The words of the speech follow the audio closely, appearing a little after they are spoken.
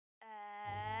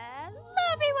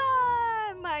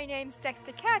my name's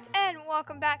Dexterkat, and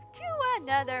welcome back to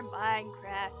another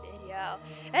Minecraft video.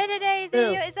 And today's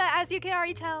video is, as you can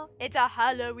already tell, it's a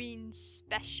Halloween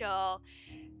special.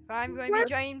 I'm going to be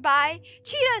joined by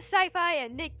Cheetah Sci-Fi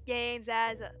and Nick Games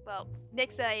as, well,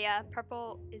 Nick's a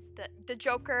purple, is the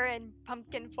Joker in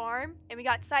Pumpkin Farm, and we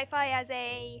got Sci-Fi as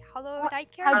a Hollow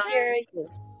Knight character. How dare you?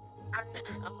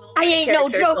 I ain't no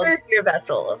Joker. Your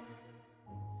vessel.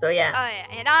 So yeah. Oh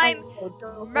yeah, and I'm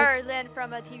Merlin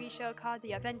from a TV show called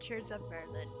The Adventures of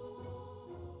Merlin.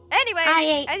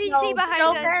 Anyways, as you see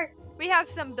behind us, we have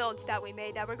some builds that we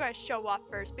made that we're going to show off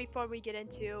first before we get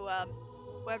into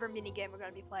whatever minigame we're going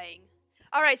to be playing.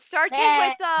 All right, start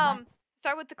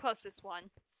with the closest one.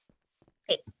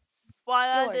 Hey.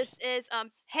 This is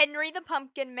Henry the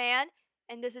Pumpkin Man,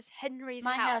 and this is Henry's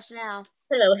house. Now.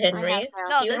 Hello, Henry.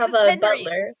 No, you this have is a Henry's.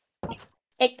 butler.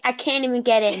 I can't even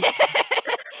get in.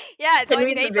 Yeah, it's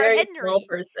only Henry's made a for very Henry. small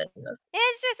person.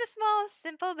 It's just a small,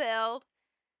 simple build.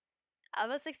 I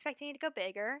was expecting it to go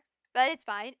bigger, but it's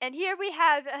fine. And here we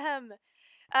have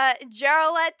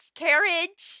Geraldette's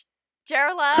carriage.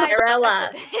 Gerella's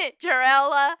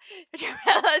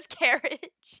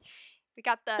carriage. We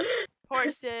got the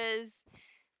horses.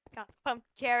 We got the pumpkin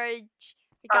carriage.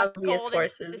 We got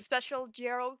the special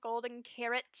Gerald golden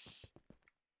carrots.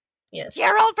 Yes.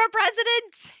 Gerald for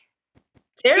president!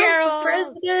 Gerald for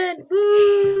president!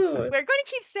 Woo! We're going to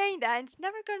keep saying that, and it's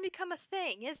never going to become a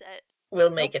thing, is it?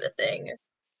 We'll make it a thing.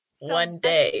 One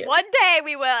day. One day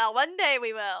we will. One day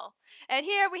we will. And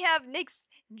here we have Nick's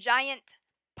giant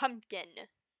pumpkin.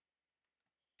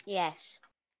 Yes.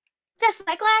 Just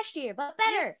like last year, but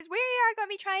better. We are going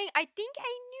to be trying, I think,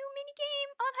 a new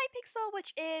minigame on Hypixel,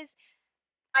 which is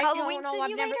Halloween Simulator.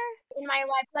 I've never in my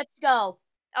life. Let's go.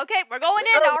 Okay, we're going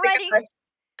in already. Okay.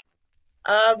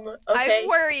 I'm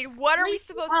worried. What are we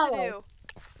supposed to do?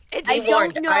 I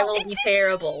warned, I will be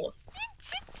terrible.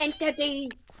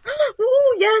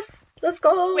 Ooh, yes! Let's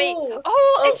go! Wait.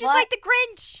 Oh, it's just like the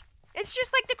Grinch! It's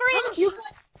just like the Grinch!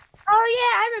 Oh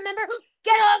yeah, I remember.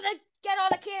 Get all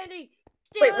the candy!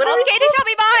 Wait, what all the candy shall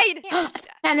be mine!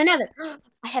 And another.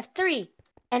 I have 3.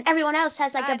 And everyone else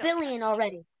has like a billion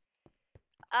already.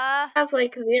 I have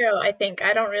like 0, I think.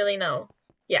 I don't really know.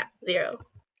 Yeah, 0.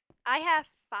 I have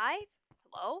 5.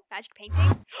 Hello? Magic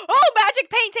painting? Oh, magic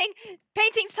painting!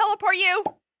 Paintings teleport you!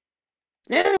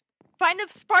 Find a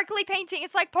sparkly painting.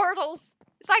 It's like portals.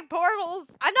 It's like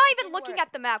portals. I'm not even looking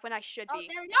at the map when I should be. Oh,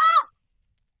 there we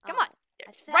go! Come on.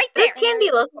 It's right there. What does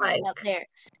candy look like? Up there.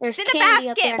 It's in the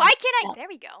basket. Why can't I? There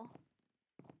we go.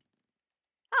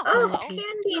 Oh,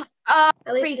 candy.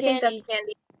 At least I think that's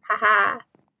candy. Haha.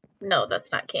 No,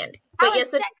 that's not candy. But yes,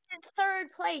 in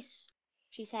 3rd place.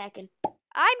 She's hacking.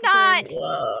 I'm not.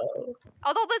 Whoa.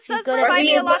 Although this does remind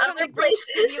me a lot from the Grinch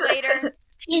Simulator.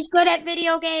 She's good at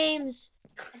video games.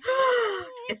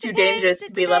 It's too dangerous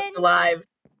to be left alive.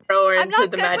 Throw her into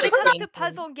the magic when it comes to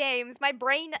puzzle games. My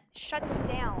brain shuts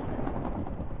down.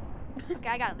 Okay,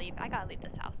 I gotta leave. I gotta leave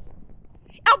this house.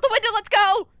 Out the window, let's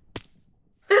go!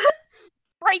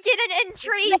 Break in an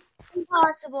entry! That's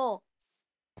impossible.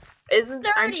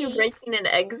 Aren't you breaking an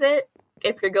exit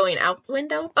if you're going out the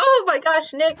window? Oh my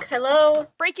gosh, Nick, hello!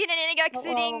 Breaking and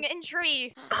exiting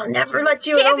entry! I'll never let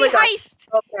you in. Candy heist!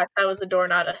 Oh gosh, that was a door,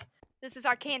 not a... This is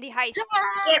our candy heist.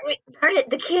 Can't wait. Darn it,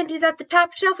 the candy's at the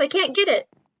top shelf. I can't get it.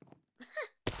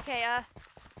 Okay,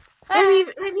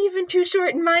 I'm even too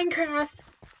short in Minecraft.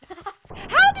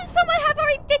 How does someone have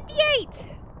already 58?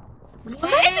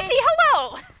 What? Entity,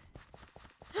 hello!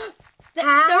 There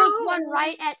was one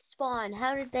right at spawn.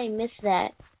 How did they miss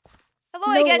that?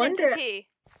 Hello again, Entity.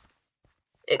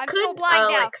 I'm so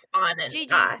blind now. Like spawn and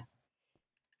GG.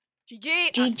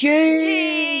 GG.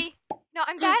 GG. No,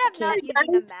 I'm glad I'm not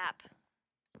using the map.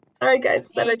 Sorry guys,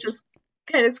 that I just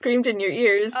kind of screamed in your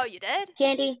ears. Oh, you did?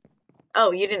 Candy.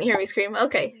 Oh, you didn't hear me scream?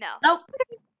 Okay. No. Nope.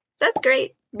 That's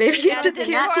great. Maybe you just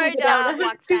Discord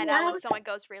blocks that out when someone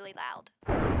goes really loud.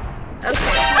 Okay.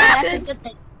 That's a good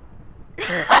thing.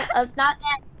 Not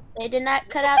that. They did not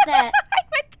cut out that.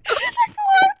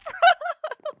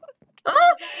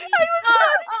 Oh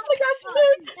my gosh,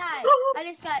 Nick! I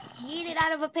just got yeeted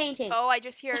out of a painting. Oh, I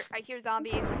hear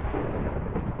zombies.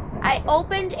 I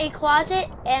opened a closet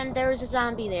and there was a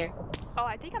zombie there. Oh,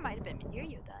 I think I might have been near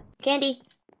you then. Candy.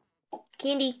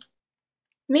 Candy.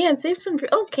 Man, save some.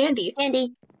 Oh, candy.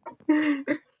 Candy.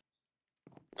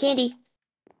 Candy.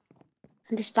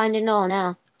 I'm just finding it all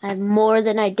now. I have more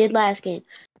than I did last game.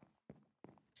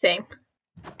 Same.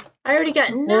 I already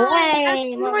got 9.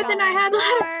 That's more than I had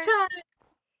last time.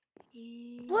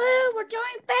 Woo, we're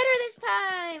doing better this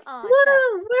time.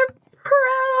 Woo, we're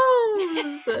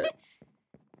pros.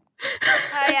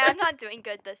 Oh yeah, I'm not doing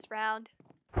good this round.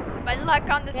 My luck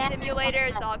on the simulator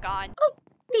is all gone. Oh,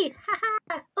 candy!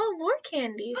 Haha! Oh, more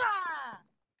candy. Ah!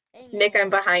 Nick, I'm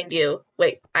behind you.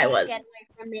 Wait, I was. Get away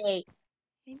from me.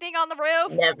 Anything on the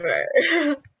roof? Never.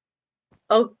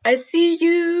 Oh, I see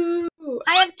you.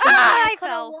 I have 2. I could've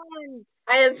fell. won.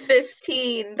 I have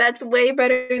 15. That's way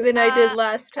better than I did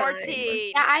last time.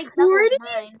 14. Yeah, I 40? doubled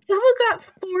mine. Someone got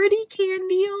 40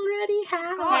 candy already?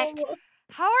 How? Gosh.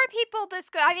 How are people this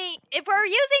good? I mean, if we're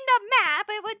using the map,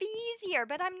 it would be easier.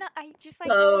 But I'm not. I just like.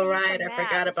 Oh, don't wanna use right. the I map.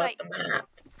 forgot It's about like, the map.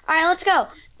 All right, let's go.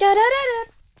 Da da da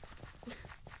da.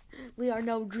 We are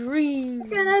no dreams.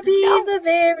 We're gonna be No. the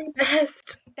very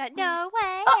best. that no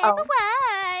way Uh-oh. ever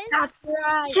was. That's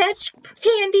right. Catch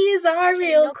candy is our Actually,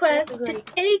 real no quest. To category.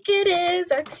 take it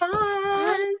is our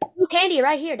cause. Ooh, candy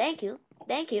right here. Thank you.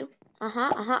 Thank you.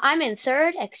 I'm in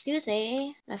 3rd. Excuse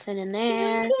me. Nothing in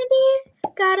there. Candy,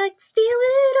 gotta steal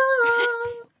it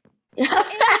all. It's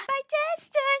my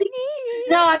destiny.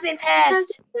 No, I've been That's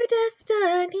passed. your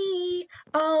destiny.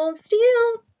 I'll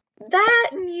steal that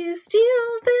and you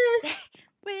steal this.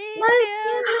 We Let's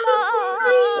still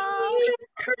belong.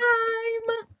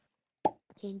 crime.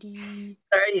 Candy.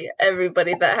 Sorry,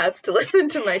 everybody that has to listen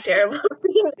to my terrible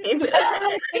singing.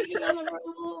 Candy on the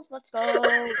roof. Let's go.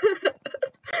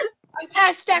 I'm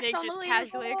past Dex Nick on the just leaderboard.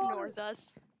 casually ignores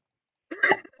us.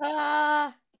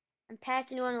 I'm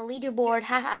passing you on the leaderboard.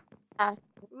 Haha.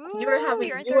 Ooh, You are having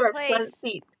you're in you 3rd are place.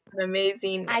 plenty an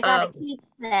amazing. I gotta keep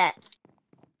that.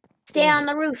 Stay on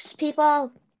the roofs,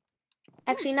 people.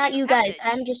 Actually, not secret you guys.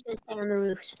 passage. I'm just gonna stay on the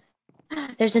roofs.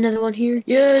 There's another one here.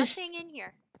 Yes. Nothing in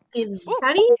here. Give Ooh,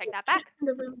 How do you take that back.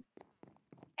 the room?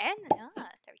 And there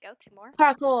we go. 2 more.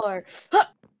 parkour. Huh.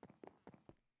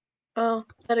 Oh,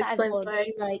 that explains Would why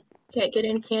I like. can't get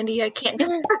any candy. I can't do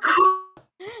parkour.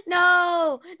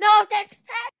 No, Dex,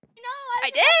 no. I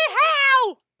did.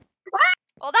 How?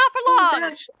 Well, not for Oh, long.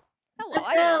 gosh. Hello,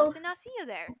 I fell. almost did not see you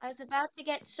there. I was about to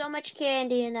get so much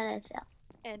candy and then I fell.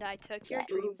 And I took your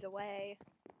Exactly. dreams away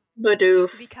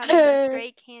Badoof. to become a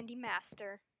great candy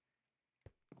master.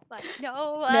 Like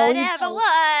no one you ever don't.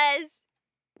 was.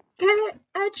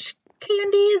 Catch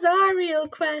candy is our real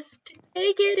quest.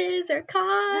 Take it is our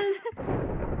cause.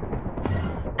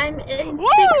 I'm in.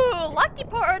 Woo! Lucky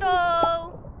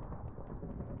portal.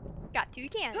 Got 2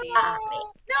 candies.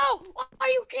 No! Are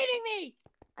you kidding me?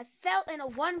 I fell in a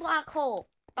 1-block hole.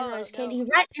 And Oh, there's no. candy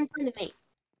right in front of me.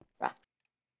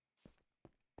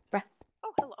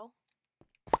 Oh, hello.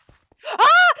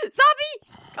 Ah! Zombie!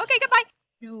 Okay, goodbye.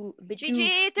 You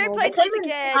GG, 3rd no, place I once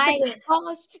again. I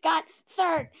almost got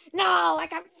 3rd. No, I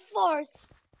got 4th.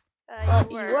 You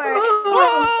you were. were.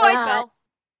 Oh, I not.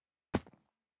 fell.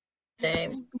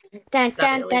 Dang. Dun, Not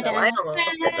dun, really, dun, though. I dun, almost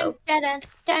did, though. dun, dun, dun,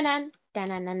 dun,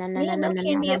 dun, dun, dun, dun, Yeah, no dun,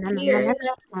 candy dun, up dun, here. dun,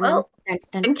 dun, Well, dun,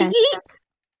 dun, time to dun. eat.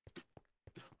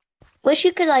 Wish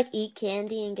you could like eat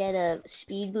candy and get a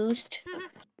speed boost.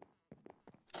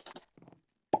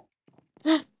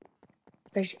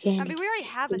 Where's your candy? I mean, we already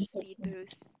have a speed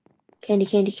boost.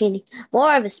 Candy.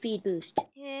 More of a speed boost.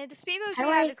 Yeah, the speed boost How we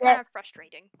do have I is kind get- of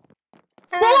frustrating.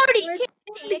 40 Where'd candy!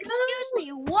 we Excuse go?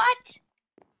 me, what?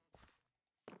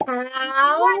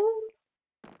 How?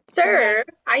 Sir,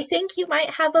 I think you might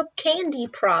have a candy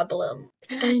problem.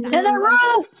 To the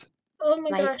roof! Oh my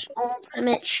My gosh.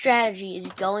 ultimate strategy is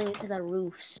going to the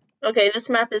roofs. Okay, this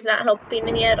map is not helping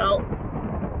me at all.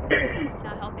 It's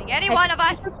not helping any one of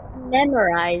us.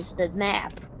 Memorize the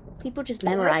map. People just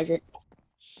memorize it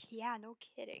Yeah, no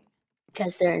kidding.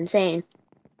 because they're insane.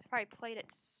 I've probably played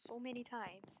it so many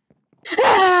times.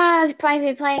 I've probably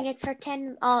been playing it for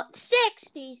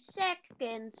 60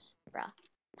 seconds. Bruh.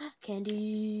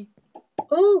 Candy.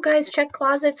 Oh, guys, check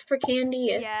closets for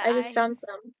candy. Yeah, I just found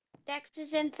some. Dex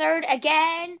is in 3rd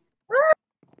again.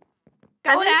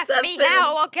 Don't I'm ask me accepted.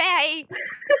 how, okay?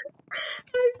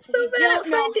 I'm so You bad at don't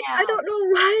know finding. I how. don't know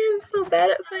why I'm so bad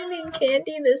at finding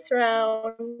candy this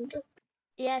round.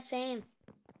 Yeah, same.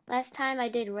 Last time I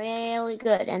did really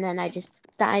good, and then I just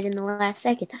died in the last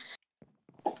second.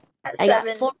 I got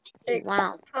 14. 6,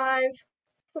 Wow. 5,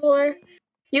 4.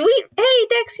 You eat. Hey,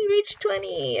 Dex, you reached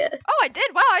 20. Oh, I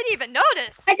did? Wow, I didn't even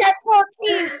notice. I got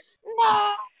 14.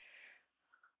 No.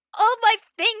 Oh, my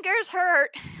fingers hurt.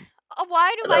 Oh,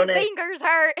 why do Hello, my Nick. fingers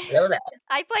hurt? Know that.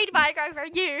 I played Minecraft for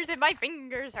years and my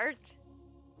fingers hurt.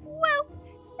 Well,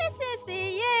 this is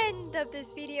the end of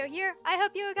this video here. I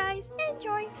hope you guys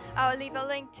enjoy. I'll leave a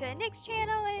link to Nick's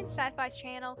channel and Sci-Fi's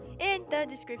channel in the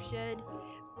description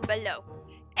below.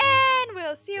 And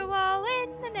we'll see you all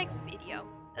in the next video.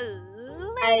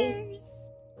 Laters.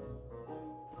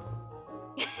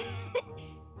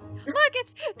 Look,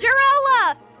 it's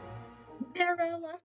Jarella! Parallel.